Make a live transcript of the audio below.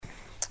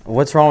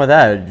What's wrong with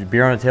that?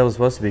 Beer on a table is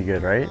supposed to be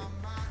good, right?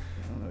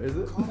 Is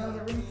it?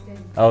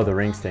 Oh, the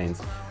ring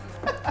stains.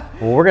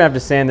 Well, we're gonna have to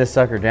sand this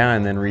sucker down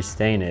and then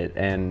restain it,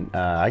 and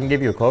I can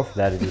give you a quote for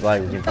that if you'd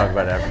like. We can talk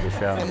about it after the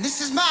show. And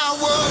this is my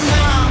world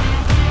now.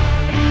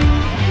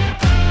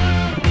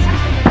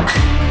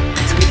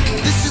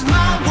 This is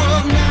my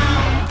world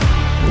now.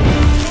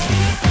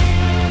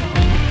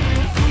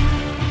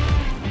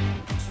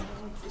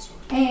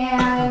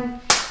 And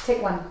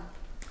take one.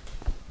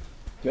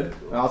 Good?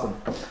 Awesome.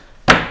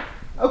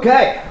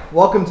 Okay,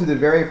 welcome to the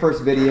very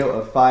first video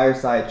of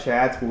Fireside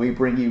Chats, where we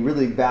bring you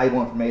really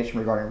valuable information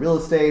regarding real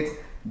estate,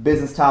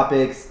 business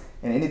topics,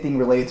 and anything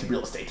related to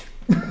real estate.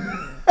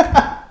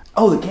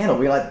 Oh, the candle.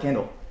 We light the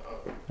candle.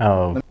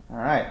 Oh. All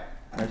right,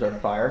 there's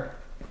our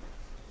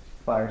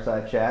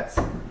Fireside Chats.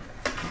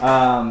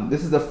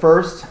 This is the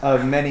first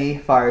of many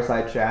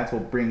Fireside Chats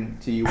we'll bring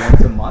to you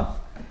once a month.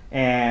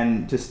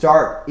 And to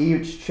start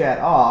each chat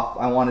off,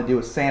 I want to do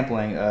a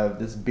sampling of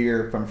this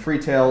beer from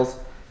Freetails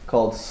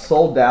called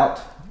Sold Out,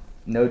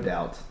 No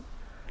Doubt.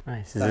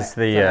 Nice. Is this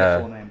the,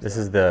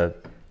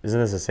 isn't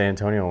this a San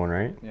Antonio one,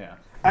 right? Yeah.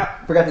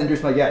 Ah, forgot to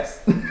introduce my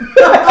guest.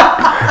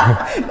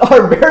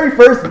 Our very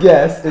first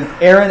guest is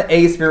Aaron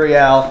Ace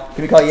Villarreal.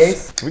 Can we call you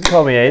Ace? You can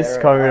call me Ace.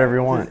 Call me whatever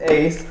you want. This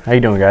is Ace. How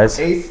you doing, guys?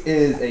 Ace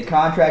is a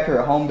contractor,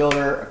 a home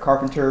builder, a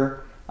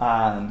carpenter.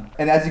 And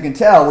as you can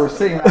tell, we're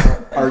sitting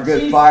around our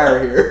good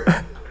fire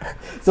here.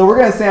 So we're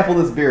going to sample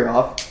this beer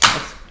off.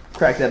 Let's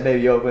crack that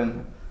baby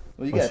open.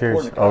 Well, you got to pour it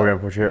in the cup. Oh, we're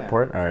going to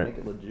pour it? All right. Make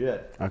it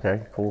legit.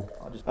 Okay, cool.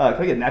 Can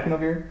I get a napkin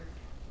over here?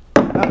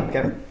 Oh,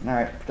 okay. All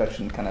right.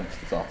 Production kind of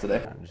is off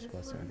today. I'm just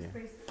messing with you.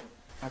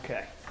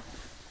 Okay.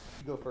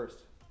 You go first.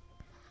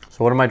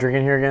 So what am I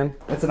drinking here again?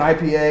 It's an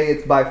IPA.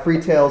 It's by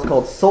Freetails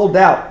called Sold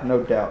Out,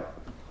 No Doubt.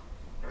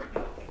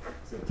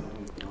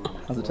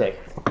 How's it take?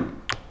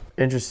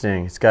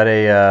 Interesting. It's got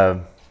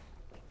a,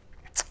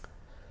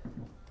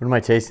 what am I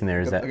tasting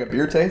there? Is that like a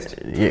beer taste?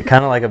 Yeah,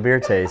 kind of like a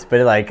beer taste,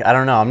 but like, I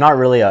don't know. I'm not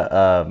really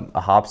a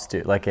hops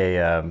like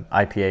a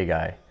IPA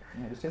guy.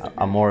 Yeah, it just tastes like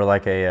I'm more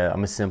like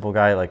I'm a simple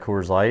guy, like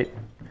Coors Light.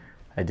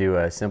 I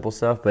do simple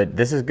stuff, but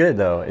this is good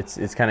though.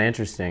 It's kind of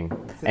interesting,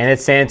 and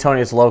it's San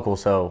Antonio. It's local,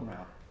 so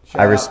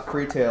Shout out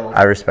Freetails.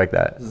 I respect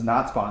that. This is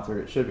not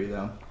sponsored. It should be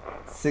though.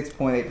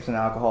 6.8%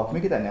 alcohol. Can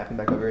we get that napkin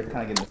back over here? It's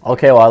kind of getting.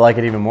 Okay, well I like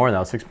it even more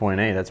now.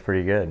 6.8. That's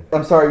pretty good.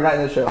 I'm sorry, you're not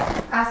in the show.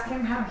 Ask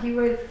him how he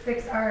would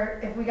fix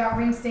if we got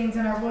ring stains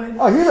in our wood.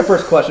 Oh, here's the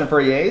first question for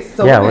you, Ace.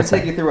 So yeah, we're going to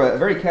take you through a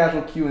very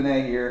casual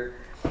Q&A here.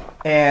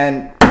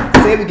 And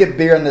say we get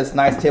beer on this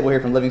nice table here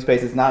from Living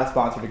Space. It's not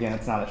sponsored again.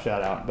 It's not a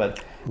shout out,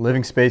 but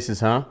Living Spaces,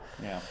 huh?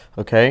 Yeah.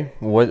 Okay.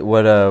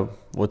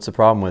 What's the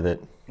problem with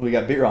it? We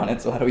got beer on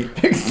it, so how do we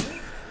fix it?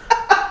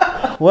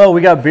 Well,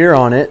 we got beer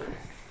on it.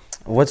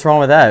 What's wrong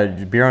with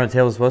that? Beer on a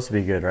table is supposed to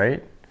be good,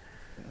 right?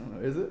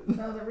 Is it?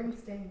 No, the ring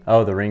stains.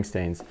 Oh, the ring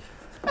stains.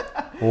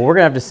 Well, we're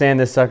going to have to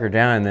sand this sucker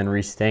down and then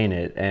restain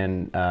it.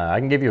 And I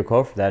can give you a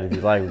quote for that if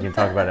you'd like. We can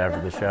talk about it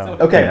after the show.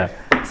 Okay, Yeah.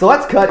 So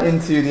let's cut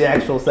into the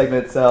actual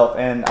segment itself.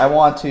 And I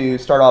want to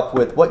start off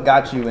with what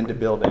got you into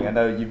building. I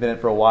know you've been in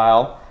it for a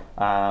while,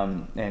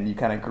 and you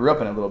kind of grew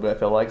up in it a little bit, I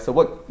feel like. So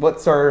what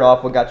started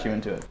off, what got you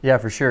into it? Yeah,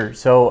 for sure.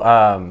 So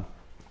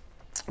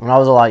when I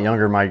was a lot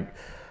younger, my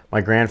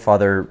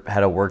grandfather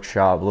had a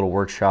little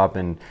workshop,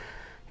 and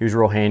he was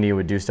real handy and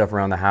would do stuff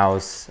around the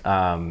house.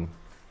 I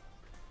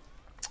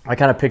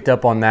kind of picked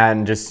up on that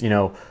and just,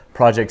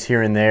 projects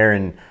here and there,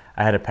 and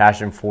I had a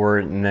passion for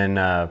it. And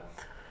then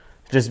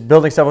just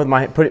building stuff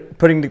with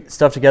putting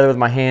stuff together with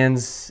my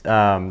hands,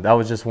 that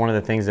was just one of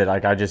the things that I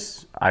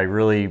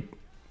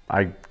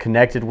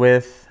connected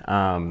with.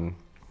 I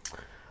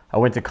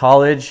went to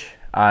college.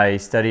 I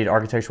studied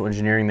architectural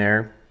engineering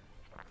there.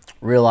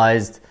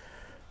 Realized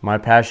my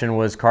passion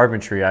was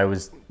carpentry. I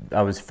was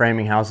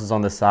framing houses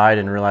on the side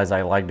and realized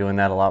I liked doing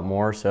that a lot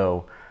more.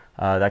 So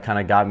that kind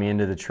of got me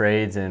into the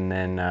trades, and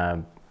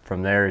then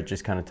from there it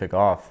just kind of took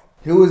off.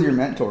 Who was your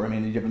mentor? I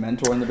mean, did you have a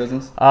mentor in the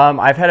business?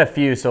 I've had a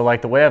few. So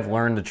like the way I've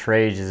learned the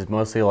trades is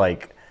mostly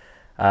like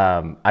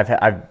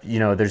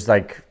there's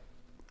like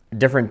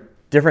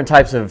different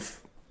types of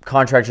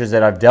contractors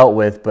that I've dealt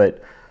with,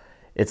 but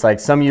it's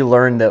like some you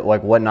learn that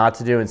like what not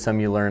to do, and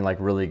some you learn like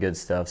really good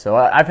stuff. So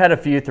I've had a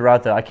few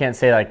throughout I can't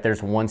say like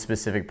there's one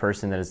specific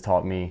person that has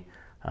taught me,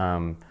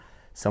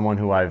 someone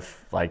who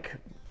I've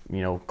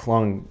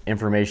clung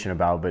information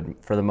about,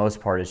 but for the most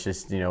part it's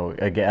just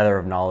a gather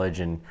of knowledge,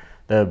 and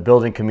the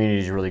building community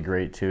is really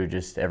great too.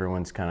 Just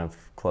everyone's kind of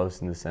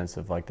close in the sense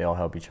of like they all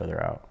help each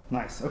other out.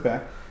 Nice.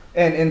 Okay.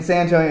 And in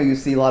San Antonio, you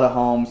see a lot of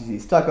homes. You see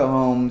stucco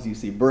homes. You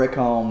see brick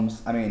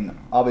homes. I mean,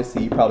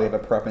 obviously, you probably have a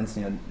preference.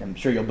 I'm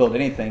sure you'll build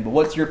anything. But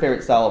what's your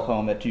favorite style of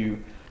home that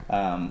you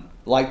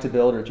like to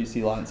build, or that you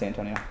see a lot in San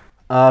Antonio?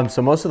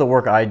 So most of the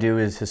work I do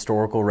is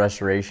historical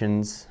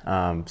restorations.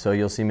 So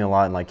you'll see me a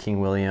lot in like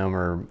King William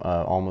or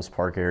Almost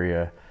Park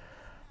area.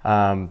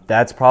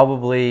 That's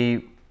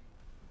probably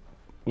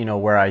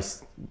where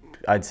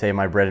I'd say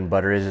my bread and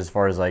butter is as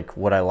far as like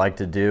what I like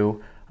to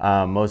do.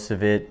 Most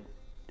of it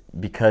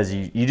because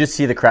you just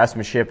see the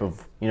craftsmanship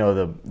of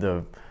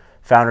the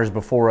founders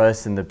before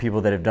us and the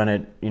people that have done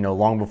it,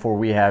 long before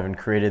we have and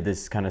created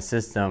this kind of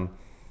system.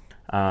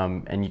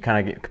 And you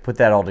kind of put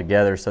that all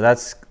together. So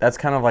that's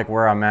kind of like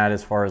where I'm at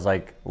as far as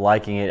like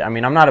liking it. I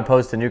mean, I'm not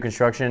opposed to new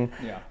construction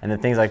and the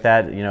things like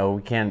that.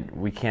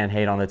 We can't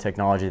hate on the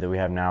technology that we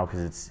have now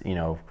because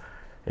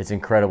it's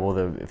incredible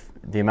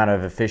the amount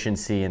of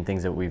efficiency and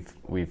things that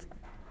we've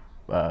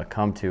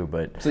come to.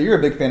 But so you're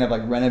a big fan of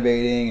like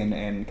renovating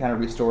and kind of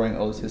restoring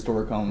those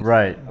historic homes,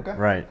 right? Okay,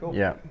 right, cool.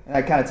 Yeah. And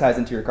that kind of ties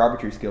into your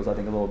carpentry skills, I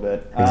think, a little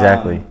bit.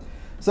 Exactly.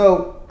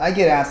 So I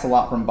get asked a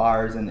lot from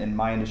buyers in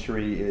my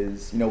industry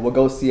is, we'll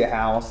go see a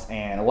house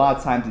and a lot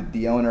of times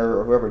the owner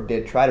or whoever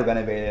did try to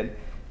renovate it,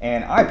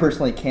 and I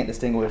personally can't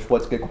distinguish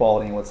what's good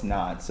quality and what's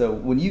not. So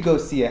when you go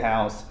see a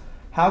house,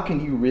 how can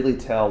you really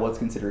tell what's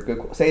considered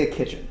good? Say a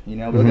kitchen,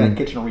 we're looking at a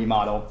kitchen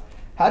remodel.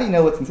 How do you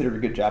know what's considered a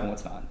good job and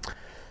what's not?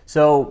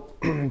 So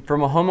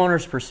from a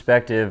homeowner's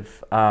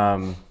perspective,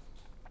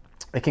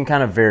 it can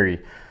kind of vary.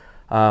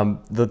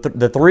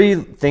 The three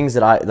things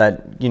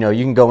that you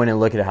can go in and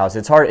look at a house.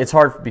 It's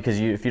hard because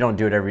if you don't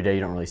do it every day,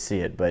 you don't really see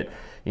it. But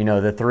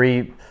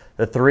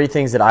the three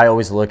things that I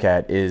always look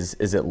at is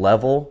it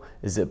level,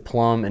 is it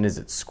plumb, and is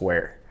it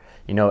square.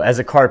 As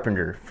a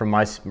carpenter, from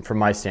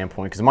my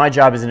standpoint, because my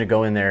job isn't to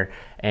go in there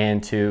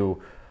and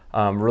to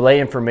relay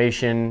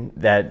information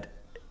that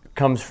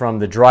comes from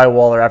the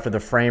drywaller after the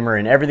framer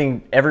and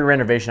everything. Every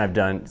renovation I've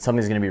done,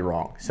 something's going to be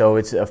wrong. So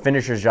it's a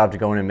finisher's job to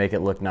go in and make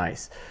it look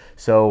nice.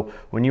 So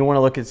when you want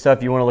to look at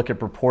stuff, you want to look at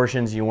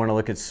proportions, you want to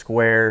look at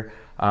square,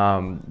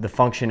 the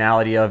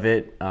functionality of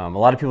it. A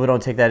lot of people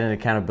don't take that into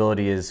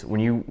accountability. Is when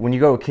you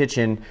go to a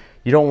kitchen,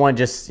 you don't want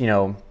just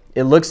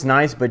it looks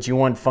nice, but you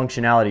want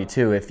functionality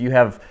too. If you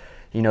have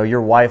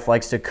your wife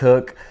likes to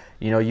cook,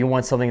 you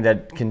want something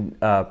that can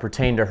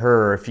pertain to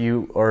her.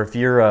 Or if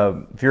you're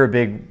a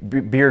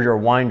big beer or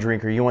wine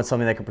drinker, you want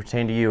something that can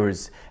pertain to you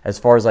as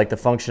far as like the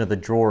function of the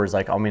drawers.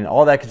 Like, I mean,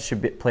 all that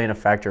should play in a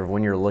factor of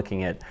when you're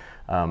looking at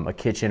a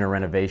kitchen or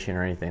renovation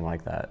or anything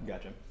like that.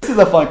 Gotcha. This is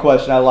a fun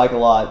question I like a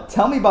lot.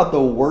 Tell me about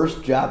the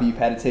worst job you've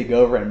had to take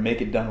over and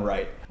make it done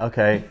right.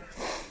 Okay.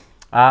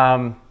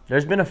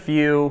 There's been a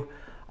few.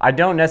 I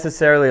don't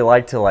necessarily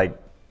like to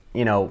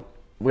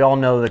we all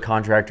know the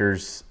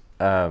contractors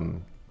are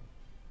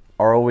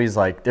always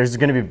like, there's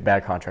going to be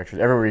bad contractors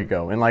everywhere you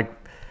go. And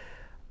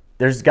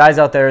there's guys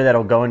out there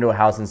that'll go into a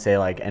house and say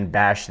and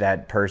bash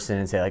that person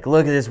and say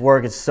look at this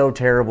work, it's so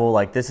terrible,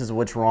 this is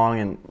what's wrong,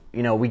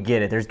 and we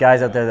get it. There's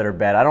guys out there that are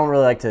bad. I don't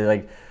really like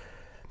to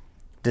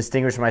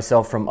distinguish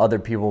myself from other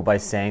people by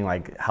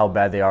saying how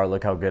bad they are,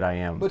 look how good I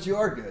am. But you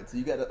are good, so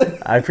you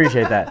gotta I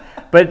appreciate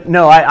that. But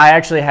no, I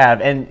actually have.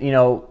 And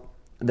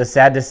the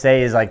sad to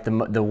say is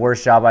the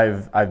worst job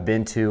I've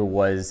been to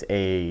was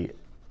it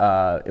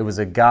was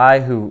a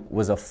guy who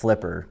was a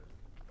flipper,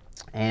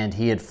 and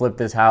he had flipped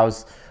this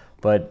house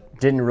but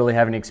didn't really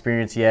have any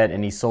experience yet,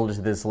 and he sold it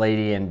to this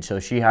lady, and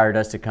so she hired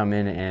us to come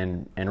in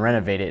and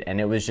renovate it,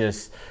 and it was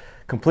just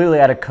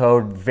completely out of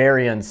code,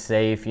 very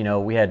unsafe.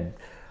 We had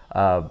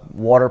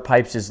water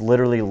pipes just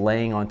literally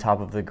laying on top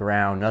of the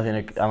ground,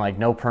 nothing,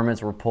 no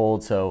permits were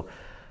pulled, so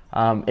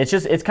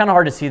it's kind of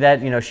hard to see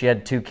that. She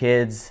had 2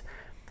 kids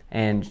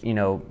and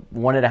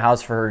wanted a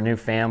house for her new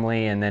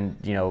family, and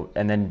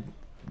then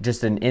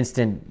just an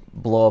instant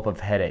blow up of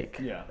headache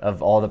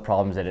of all the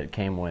problems that it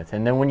came with.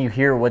 And then when you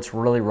hear what's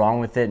really wrong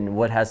with it and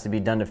what has to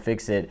be done to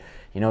fix it,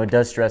 it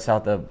does stress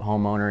out the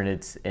homeowner,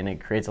 and it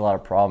creates a lot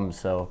of problems.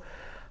 So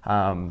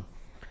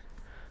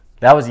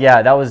that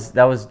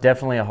was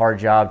definitely a hard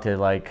job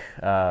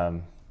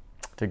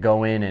to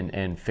go in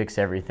and fix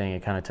everything.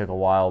 It kind of took a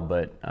while,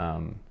 but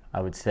I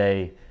would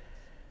say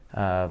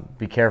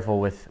be careful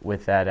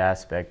with that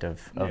aspect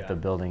of the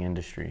building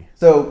industry.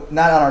 So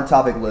not on our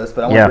topic list,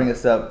 but I want to bring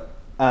this up.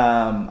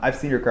 I've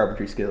seen your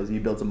carpentry skills. You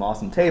built some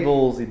awesome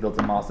tables, you built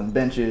some awesome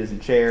benches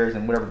and chairs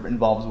and whatever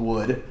involves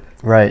wood.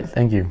 Right,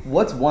 thank you.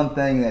 What's one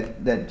thing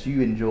that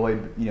you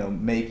enjoyed,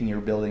 making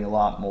or building a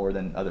lot more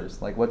than others?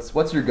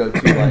 What's your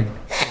go-to like?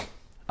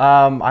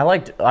 I'm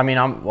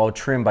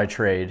trim by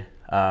trade.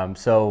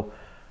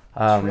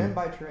 Trim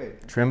by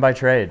trade. Trim by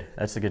trade.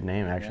 That's a good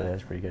name, actually. Yeah.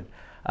 That's pretty good.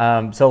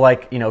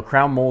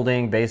 Crown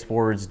molding,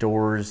 baseboards,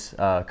 doors,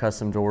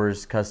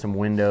 custom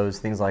windows,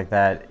 things like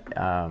that.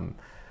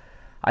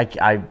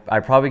 I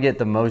probably get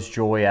the most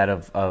joy out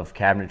of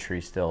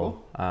cabinetry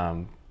still.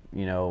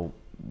 Cool.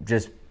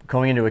 Just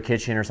going into a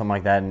kitchen or something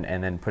like that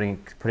and then putting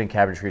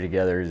cabinetry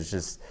together is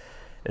just,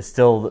 it's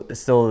still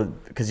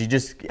because you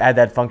just add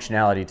that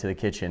functionality to the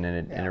kitchen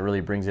and it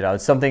really brings it out.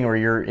 It's something where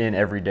you're in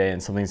every day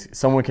and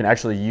someone can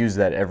actually use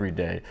that every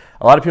day.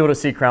 A lot of people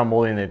see crown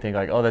molding and they think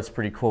oh, that's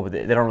pretty cool, but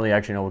they don't really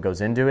actually know what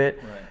goes into it.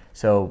 Right.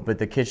 So, but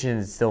the kitchen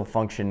is still a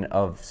function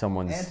of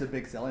someone's... And it's a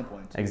big selling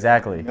point, too.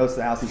 Exactly. Most of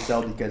the houses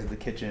sell because of the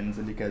kitchens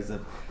and because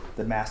of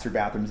the master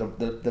bathrooms,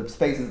 the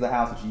spaces of the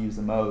house that you use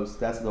the most.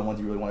 That's the ones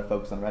you really want to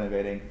focus on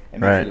renovating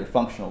and make sure they're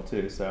functional,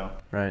 too. So,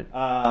 right.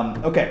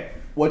 Okay.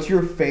 What's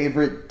your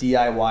favorite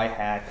DIY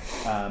hack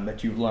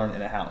that you've learned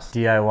in a house?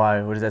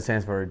 DIY, what does that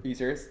stand for? Are you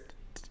serious?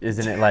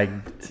 isn't it like?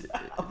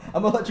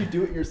 I'm gonna let you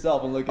do it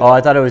yourself and look. Oh,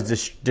 I thought it was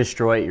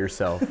destroy it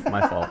yourself.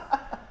 My fault.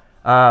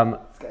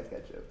 This guy's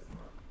got jokes.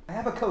 I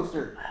have a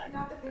coaster.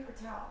 Not the paper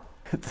towel.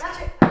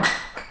 Gotcha.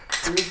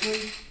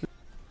 Seriously?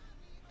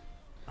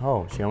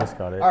 Oh, she almost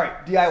got it. All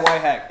right,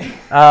 DIY hack.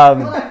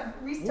 Hold on.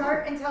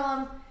 Restart and tell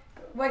him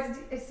what's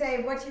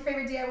your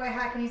favorite DIY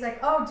hack, and he's like,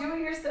 oh, do it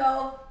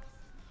yourself.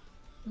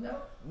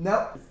 Nope.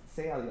 Nope.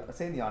 Say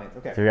in the audience.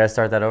 Okay. So you guys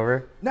start that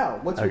over? No.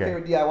 What's your Okay.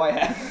 favorite DIY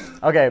hack?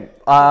 Okay. You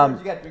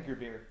gotta drink your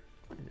beer.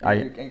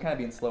 You're kind of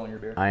being slow in your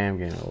beer. I am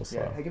getting a little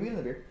slow. Yeah. Hey, give me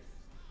another beer.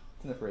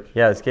 It's in the fridge.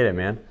 Yeah, let's get it,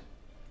 man.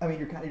 I mean,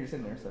 you're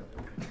sitting there, so.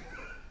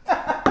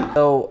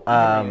 So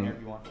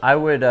I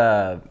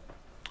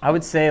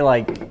would say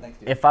like Thanks,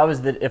 dude.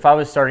 if I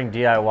was starting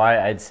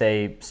DIY, I'd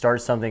say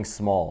start something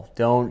small.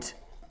 Don't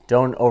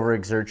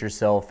overexert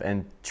yourself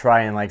and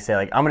try and like say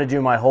like I'm gonna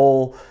do my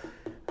whole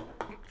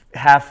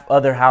half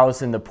other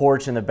house and the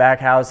porch and the back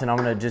house and I'm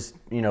gonna just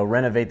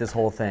renovate this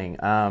whole thing.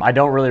 I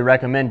don't really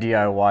recommend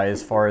DIY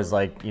as far as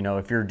like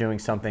if you're doing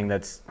something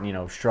that's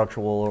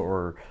structural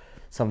or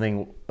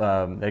something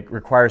that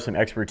requires some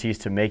expertise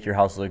to make your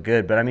house look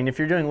good. But I mean, if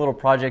you're doing little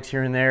projects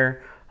here and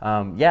there,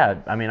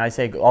 I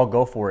say I'll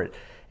go for it.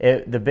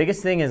 The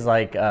biggest thing is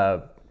like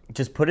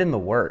just put in the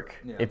work.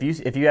 Yeah.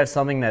 If you have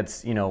something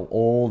that's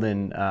old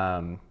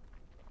and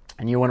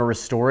you want to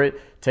restore it,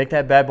 take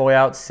that bad boy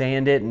out,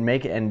 sand it, and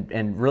make it,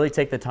 and really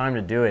take the time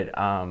to do it.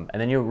 And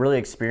then you'll really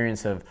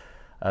experience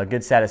a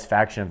good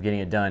satisfaction of getting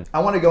it done. I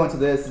want to go into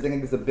this. I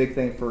think it's a big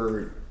thing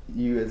for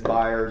you as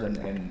buyers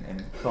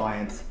and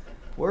clients.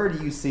 Where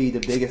do you see the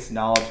biggest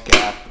knowledge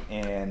gap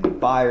in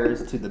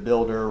buyers to the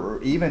builder,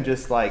 or even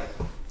just like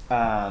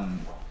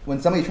when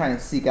somebody's trying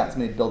to seek out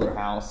somebody to build their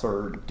house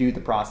or do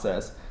the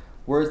process?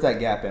 Where's that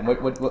gap in?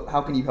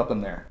 How can you help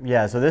them there?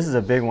 Yeah, so this is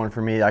a big one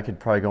for me. I could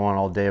probably go on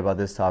all day about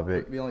this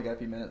topic. We only got a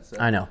few minutes. So.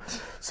 I know.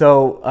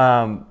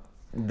 So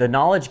the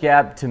knowledge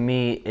gap to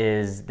me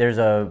is there's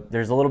a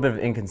little bit of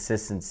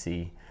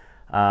inconsistency.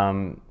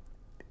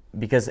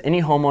 Because any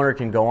homeowner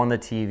can go on the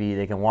TV,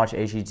 they can watch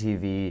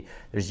HGTV,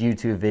 there's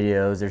YouTube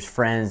videos, there's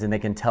friends, and they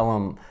can tell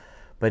them,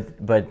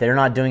 but they're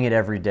not doing it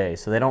every day.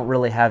 So they don't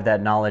really have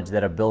that knowledge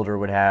that a builder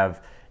would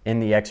have in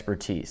the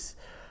expertise.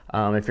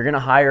 If you're gonna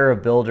hire a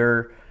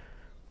builder,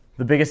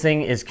 the biggest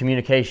thing is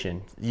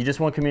communication. You just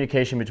want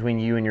communication between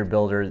you and your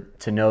builder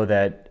to know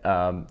that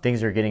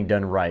things are getting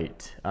done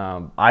right.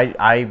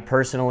 I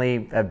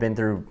personally have been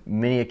through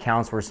many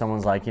accounts where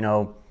someone's like,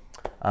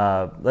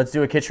 let's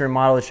do a kitchen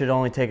remodel. It should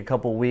only take a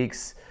couple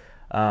weeks,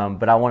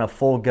 but I want a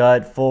full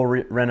gut, full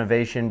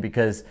renovation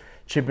because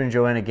Chip and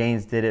Joanna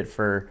Gaines did it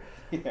for,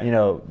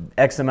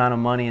 X amount of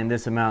money and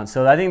this amount.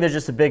 So I think there's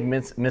just a big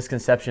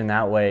misconception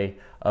that way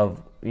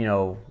of,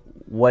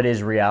 what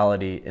is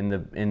reality in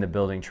the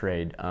building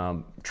trade.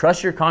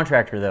 Trust your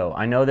contractor though.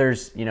 I know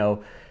there's,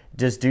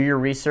 just do your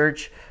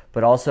research,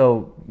 but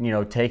also,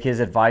 take his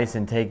advice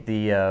and take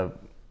the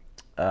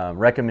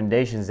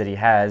recommendations that he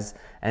has,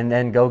 and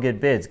then go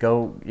get bids.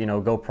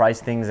 Go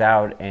price things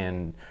out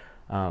and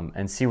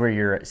see where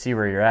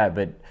you're at.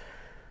 But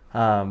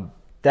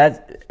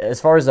that,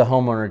 as far as the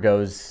homeowner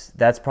goes,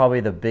 that's probably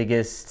the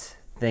biggest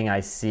thing I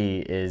see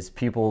is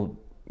people,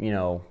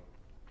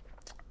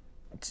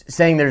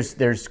 saying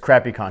there's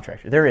crappy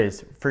contractors. There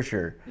is, for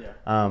sure.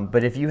 Yeah.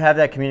 But if you have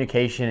that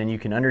communication and you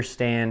can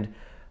understand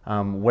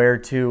where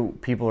two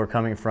people are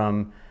coming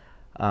from,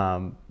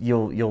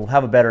 you'll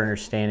have a better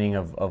understanding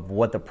of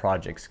what the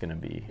project's going to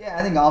be. Yeah,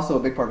 I think also a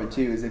big part of it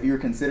too is if you're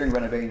considering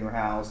renovating your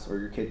house or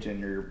your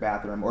kitchen or your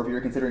bathroom, or if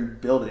you're considering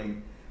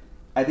building,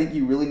 I think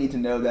you really need to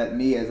know that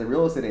me as a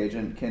real estate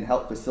agent can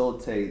help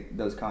facilitate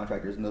those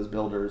contractors and those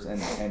builders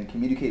and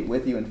communicate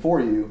with you and for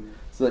you,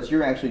 so that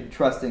you're actually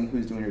trusting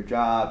who's doing your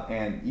job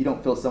and you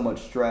don't feel so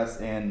much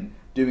stress in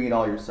doing it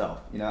all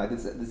yourself. At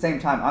the same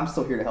time, I'm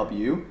still here to help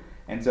you.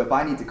 And so if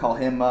I need to call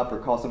him up or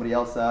call somebody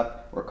else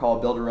up or call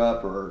a builder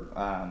up or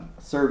a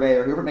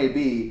surveyor, whoever it may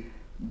be,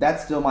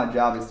 that's still my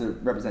job, is to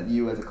represent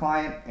you as a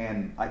client,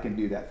 and I can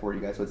do that for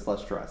you guys, so it's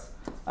less stress.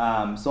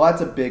 So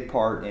that's a big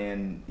part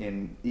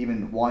in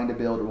even wanting to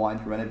build or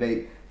wanting to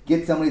renovate.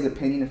 Get somebody's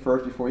opinion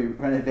first before you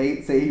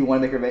renovate. Say you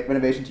want to make a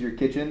renovation to your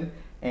kitchen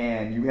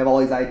and you have all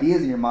these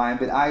ideas in your mind,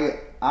 but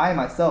I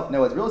myself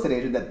know as a real estate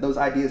agent that those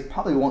ideas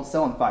probably won't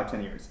sell in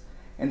 5-10 years.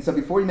 And so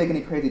before you make any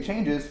crazy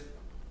changes,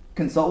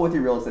 consult with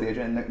your real estate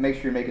agent and make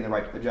sure you're making the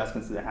right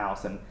adjustments to the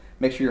house and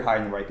make sure you're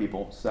hiring the right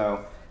people.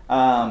 So,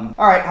 all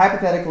right,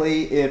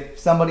 hypothetically, if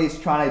somebody's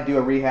trying to do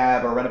a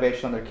rehab or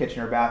renovation on their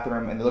kitchen or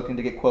bathroom and they're looking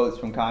to get quotes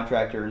from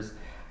contractors,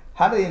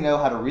 how do they know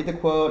how to read the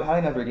quote? How do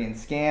they know if they're getting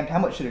scammed? How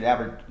much should an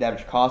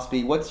average cost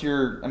be? How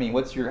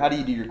do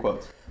you do your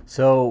quotes?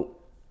 So,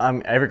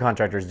 every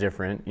contractor is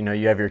different.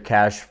 You have your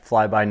cash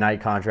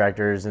fly-by-night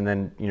contractors and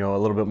then, a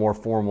little bit more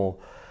formal.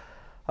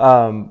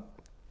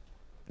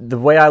 The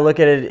way I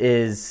look at it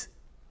is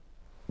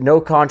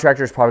no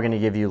contractor is probably going to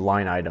give you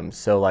line items.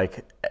 So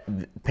like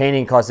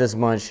painting costs this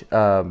much,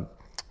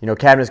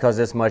 cabinets cost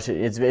this much.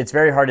 It's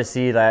very hard to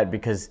see that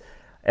because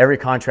every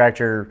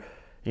contractor,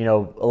 a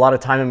lot of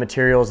time and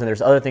materials, and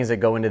there's other things that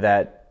go into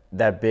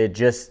that bid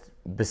just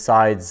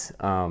besides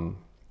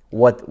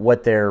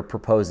what they're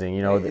proposing.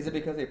 Is it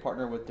because they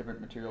partner with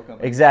different material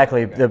companies?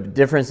 Exactly. Okay. The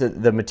difference,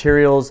 the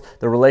materials,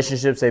 the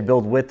relationships they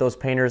build with those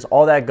painters,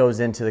 all that goes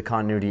into the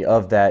continuity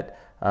of that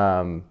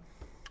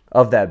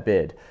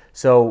bid.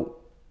 So,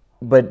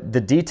 but the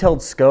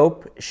detailed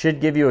scope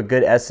should give you a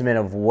good estimate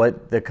of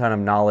what the kind of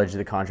knowledge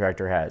the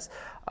contractor has.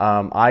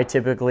 I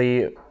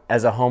typically,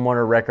 as a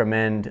homeowner,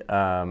 recommend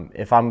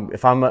if I'm a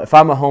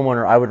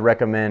homeowner, I would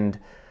recommend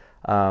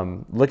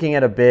looking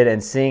at a bid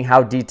and seeing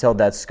how detailed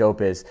that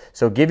scope is.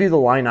 So give you the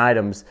line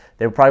items.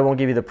 They probably won't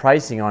give you the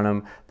pricing on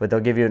them, but they'll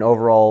give you an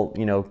overall,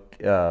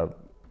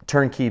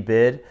 turnkey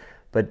bid.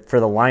 But for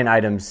the line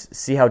items,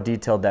 see how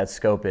detailed that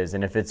scope is.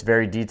 And if it's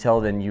very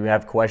detailed and you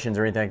have questions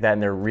or anything like that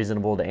and they're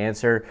reasonable to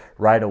answer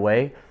right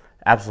away,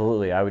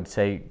 absolutely, I would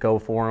say go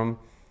for them.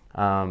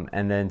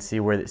 And then see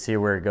where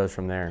it goes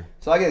from there.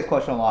 So I get this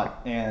question a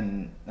lot,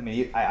 and I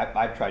mean,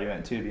 I've tried doing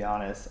it too, to be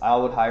honest. I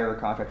would hire a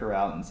contractor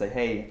out and say,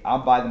 hey,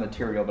 I'll buy the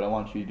material, but I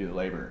want you to do the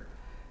labor.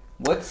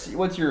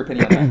 What's your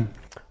opinion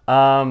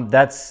on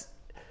that?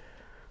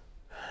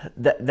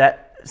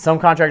 That some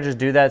contractors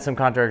do that, some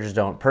contractors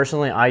don't.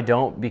 Personally, I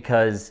don't,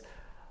 because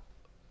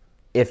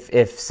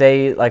if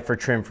say, like for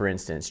trim, for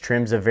instance,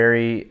 trim's a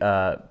very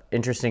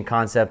interesting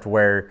concept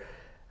where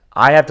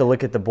I have to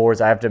look at the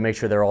boards. I have to make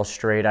sure they're all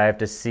straight. I have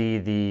to see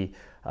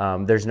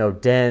there's no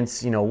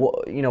dents.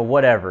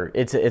 Whatever.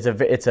 It's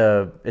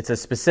a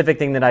specific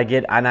thing that I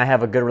get, and I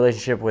have a good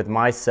relationship with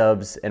my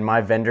subs and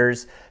my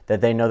vendors that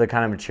they know the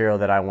kind of material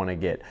that I want to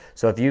get.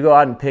 So if you go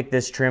out and pick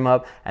this trim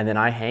up and then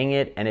I hang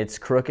it and it's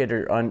crooked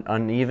or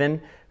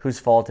uneven, whose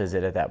fault is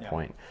it at that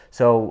point?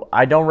 So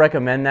I don't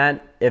recommend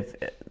that. If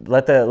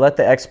let the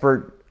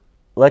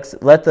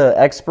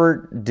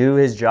expert do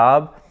his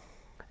job.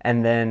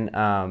 And then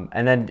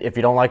if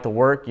you don't like the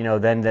work,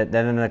 then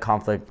the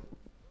conflict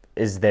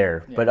is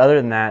there. Yeah. But other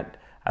than that,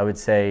 I would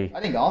say.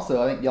 I think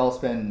y'all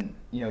spend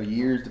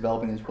years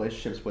developing these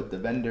relationships with the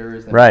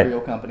vendors, the material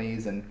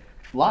companies, and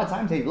a lot of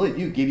times they really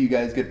do give you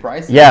guys good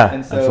prices. Yeah,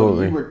 and so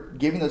absolutely. You were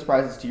giving those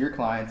prices to your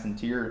clients and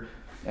to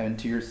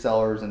your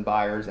sellers and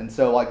buyers. And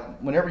so like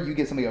whenever you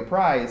give somebody a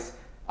price,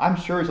 I'm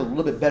sure it's a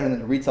little bit better than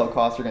the retail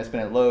costs you're going to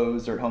spend at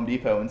Lowe's or at Home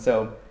Depot. And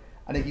so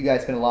I think you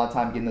guys spend a lot of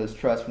time getting those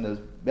trusts from those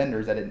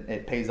vendors that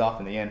it pays off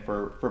in the end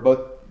for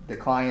both the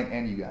client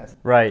and you guys.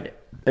 Right.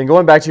 And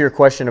going back to your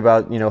question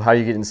about, how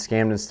you getting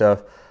scammed and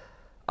stuff,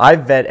 I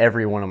vet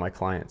every one of my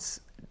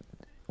clients.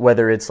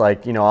 Whether it's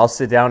like, I'll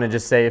sit down and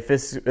just say, if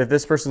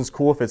this person's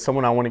cool, if it's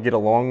someone I want to get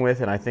along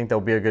with and I think they'll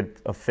be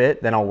a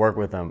fit, then I'll work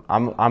with them.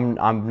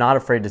 I'm not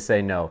afraid to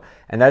say no.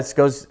 And that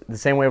goes the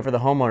same way for the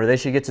homeowner. They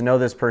should get to know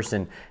this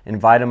person,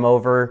 invite them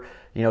over,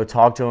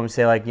 talk to them,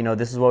 say like,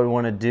 this is what we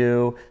want to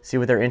do, see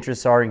what their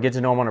interests are, and get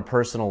to know them on a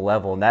personal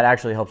level. And that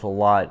actually helps a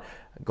lot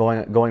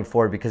going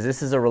forward, because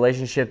this is a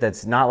relationship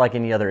that's not like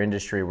any other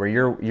industry where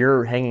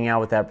you're hanging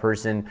out with that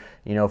person,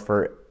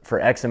 for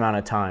X amount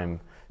of time.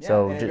 Yeah,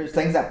 so and if there's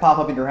things that pop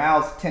up in your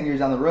house 10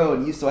 years down the road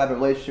and you still have a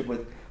relationship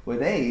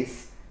with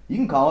Ace, you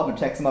can call up and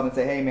text them up and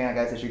say, hey man, I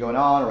got this issue going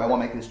on, or I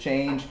want to make this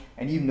change.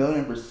 And you've known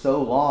them for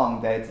so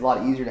long that it's a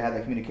lot easier to have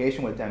that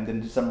communication with them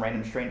than just some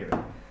random stranger.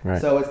 Right.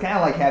 So it's kind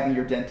of like having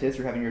your dentist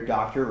or having your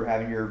doctor or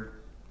having your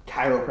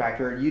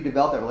chiropractor. You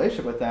develop that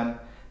relationship with them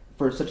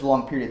for such a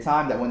long period of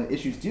time that when the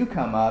issues do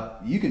come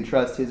up, you can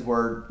trust his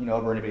word,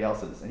 over anybody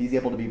else's, and he's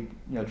able to be,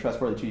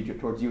 trustworthy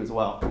towards you as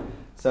well.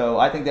 So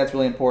I think that's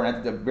really important.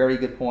 I think a very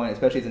good point,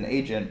 especially as an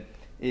agent,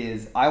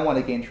 is I want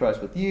to gain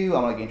trust with you.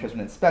 I want to gain trust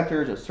with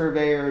inspectors or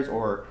surveyors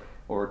or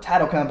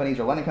title companies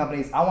or lending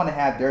companies. I want to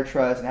have their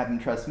trust and have them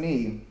trust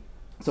me.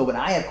 So when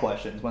I have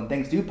questions, when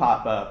things do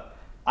pop up,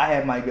 I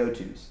have my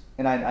go-tos,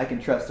 and I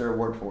can trust their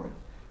word for it.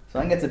 So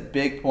I think that's a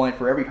big point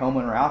for every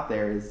homeowner out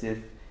there, is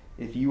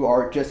if you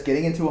are just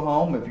getting into a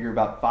home, if you're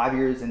about 5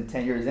 years and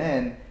 10 years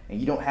in, and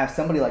you don't have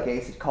somebody like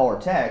Ace to call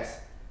or text,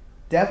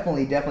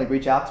 definitely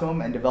reach out to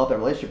him and develop that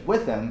relationship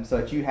with him so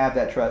that you have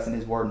that trust in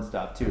his word and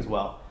stuff too as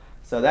well.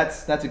 So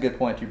that's a good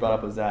point you brought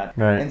up, was that.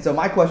 Right. And so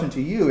my question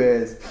to you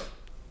is,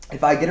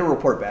 if I get a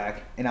report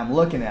back and I'm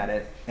looking at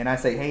it and I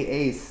say, hey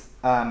Ace,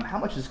 how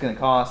much is this going to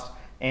cost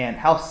and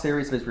how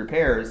serious are his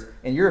repairs?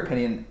 In your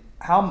opinion,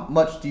 how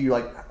much do you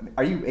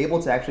are you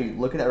able to actually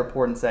look at that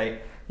report and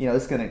say,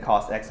 this is going to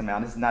cost X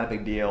amount, this is not a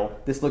big deal,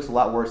 this looks a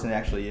lot worse than it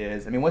actually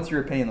is? I mean, what's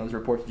your opinion on those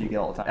reports that you get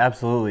all the time?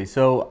 Absolutely.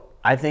 So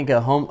I think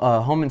a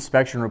home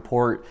inspection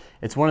report,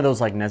 it's one of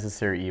those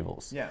necessary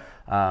evils. Yeah.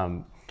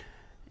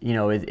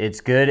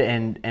 It's good,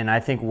 and I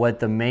think what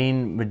the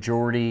main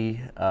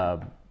majority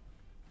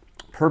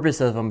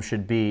purpose of them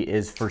should be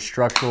is for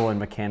structural and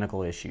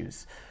mechanical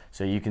issues.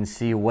 So you can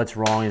see what's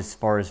wrong as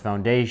far as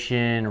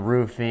foundation,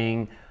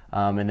 roofing,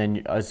 and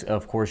then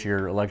of course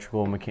your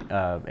electrical,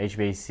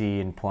 HVAC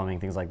and plumbing,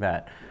 things like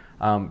that.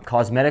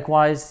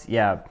 Cosmetic-wise,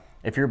 yeah.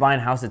 If you're buying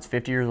a house that's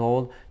 50 years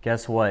old,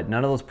 guess what?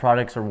 None of those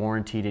products are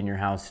warranted in your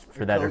house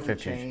for that are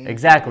 50 years.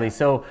 Exactly.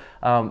 So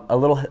a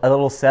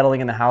little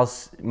settling in the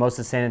house. Most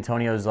of San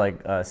Antonio is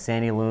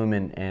sandy loam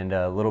and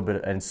a little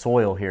bit and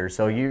soil here.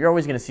 So you're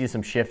always going to see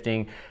some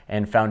shifting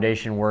and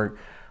foundation work,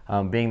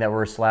 being that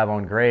we're a slab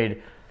on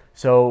grade.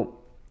 So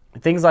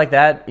things like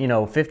that,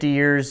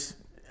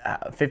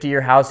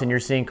 50-year house and you're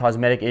seeing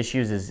cosmetic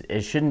issues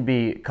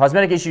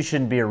cosmetic issues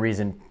shouldn't be a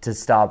reason to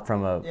stop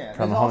from a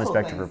home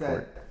inspector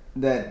report.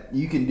 That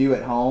you can do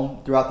at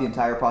home throughout the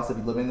entire process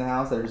of living in the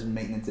house that are just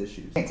maintenance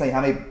issues. I can't tell you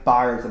how many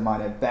buyers of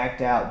mine have backed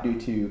out due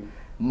to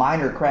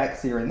minor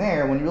cracks here and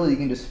there when really you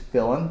can just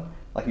fill in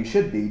like you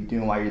should be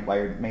doing while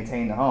you're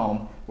maintaining the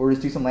home, or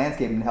just do some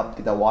landscaping to help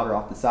get that water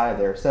off the side of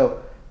there.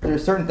 So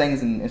there's certain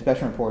things in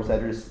inspection reports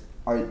that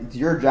it's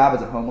your job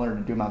as a homeowner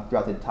to do them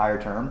throughout the entire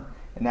term.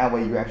 And that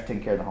way you're actually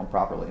taking care of the home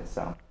properly.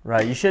 So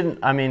right, you shouldn't.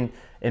 I mean,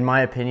 in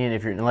my opinion,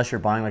 unless you're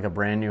buying like a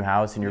brand new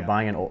house and you're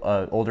buying an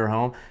older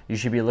home, you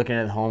should be looking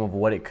at the home of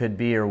what it could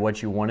be or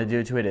what you want to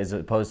do to it, as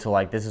opposed to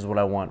like this is what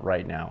I want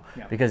right now.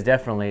 Yeah. Because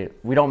definitely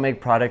we don't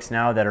make products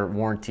now that are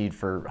warranted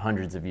for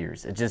hundreds of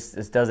years. It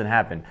doesn't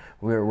happen.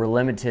 We're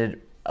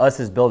limited.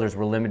 Us as builders,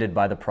 we're limited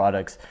by the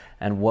products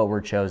and what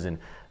we're chosen.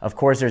 Of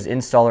course, there's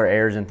installer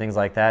errors and things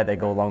like that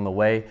go along the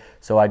way.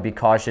 So I'd be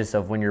cautious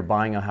of when you're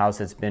buying a house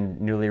that's been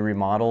newly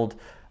remodeled.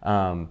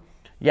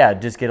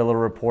 Just get a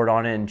little report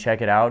on it and check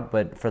it out.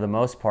 But for the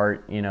most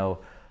part, little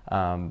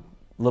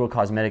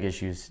cosmetic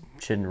issues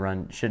shouldn't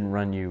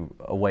run you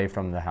away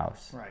from the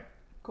house. Right.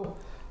 Cool.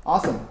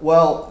 Awesome.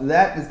 Well,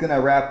 that is going to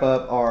wrap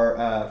up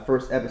our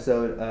first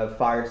episode of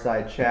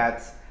Fireside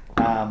Chats.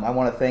 I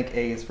want to thank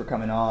Ace for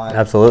coming on.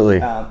 Absolutely.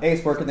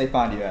 Ace, where can they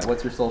find you at?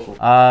 What's your social?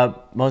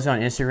 Mostly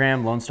on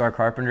Instagram, Lone Star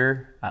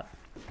Carpenter.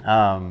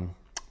 I'm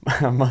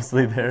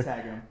mostly there.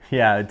 Tag him.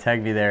 Yeah,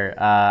 tag me there.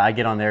 I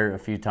get on there a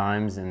few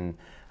times and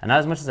not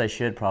as much as I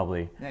should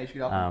probably. Yeah, you should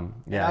help him.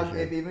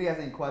 If anybody has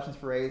any questions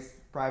for Ace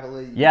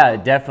privately.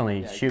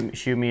 Definitely.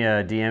 Shoot me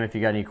a DM if you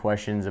got any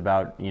questions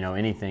about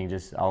anything.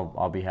 Just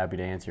I'll be happy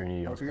to answer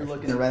any of those. If you're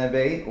looking to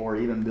renovate or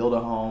even build a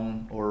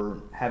home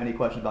or have any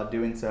questions about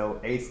doing so,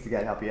 Ace is the guy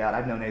to help you out.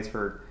 I've known Ace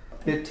for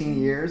 15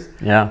 years.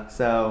 Yeah.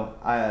 So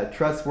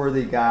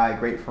trustworthy guy,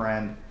 great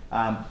friend.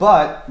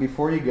 But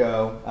before you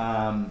go,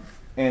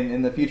 and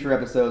in the future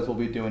episodes we'll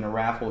be doing a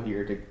raffle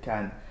here to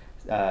kind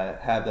of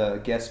have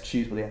the guests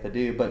choose what they have to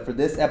do. But for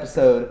this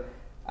episode,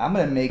 I'm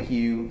going to make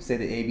you say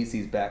the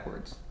ABCs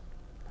backwards.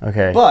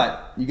 Okay.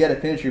 But you got to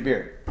finish your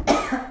beer.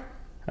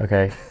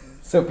 Okay.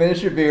 So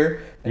finish your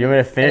beer. You want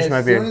me to finish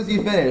my beer? As soon as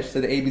you finish,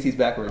 say the ABCs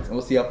backwards, and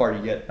we'll see how far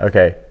you get.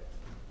 Okay.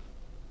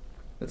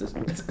 That's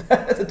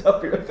a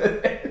tough beer to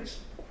finish.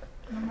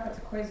 I'm about to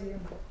quiz you.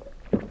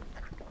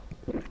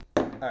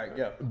 All right,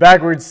 go.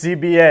 Backwards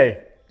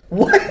CBA.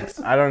 What?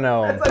 I don't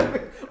know.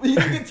 You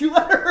can get 2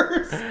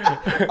 letters. All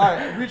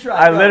right, retry.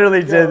 I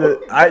literally did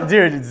it.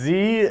 Dude,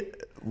 Z,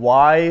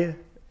 Y,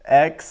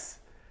 X,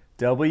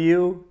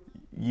 W,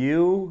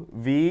 U,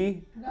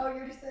 V. No,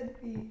 you just said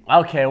V.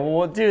 Okay,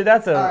 well, dude,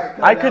 that's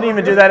I couldn't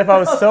even do that if I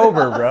was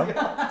sober, bro.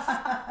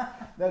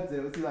 That's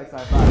it. Let's see like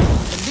sci-fi.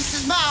 This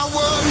is my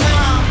world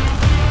now.